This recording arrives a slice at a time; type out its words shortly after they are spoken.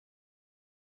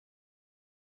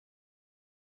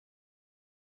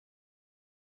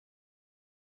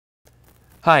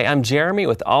Hi, I'm Jeremy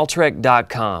with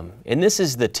Alltrek.com, and this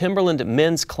is the Timberland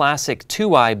Men's Classic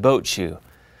 2i boat shoe.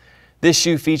 This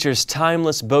shoe features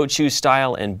timeless boat shoe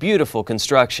style and beautiful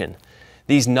construction.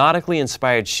 These nautically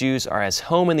inspired shoes are as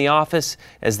home in the office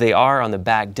as they are on the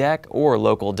back deck or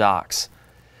local docks.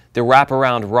 The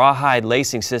wraparound rawhide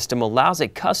lacing system allows a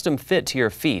custom fit to your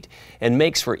feet and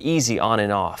makes for easy on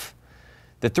and off.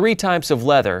 The three types of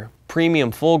leather,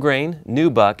 premium full grain,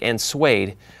 nubuck, and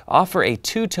suede, offer a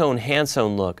two-tone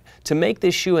hand-sewn look to make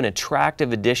this shoe an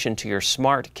attractive addition to your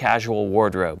smart casual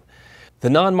wardrobe. The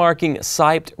non-marking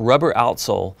siped rubber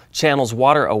outsole channels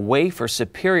water away for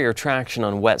superior traction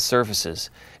on wet surfaces,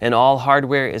 and all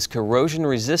hardware is corrosion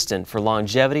resistant for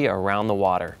longevity around the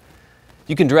water.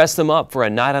 You can dress them up for a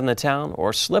night on the town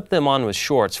or slip them on with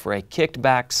shorts for a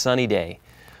kicked-back sunny day.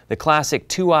 The classic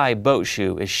 2i boat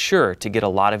shoe is sure to get a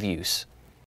lot of use.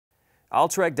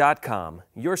 Alltrek.com,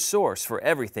 your source for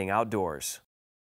everything outdoors.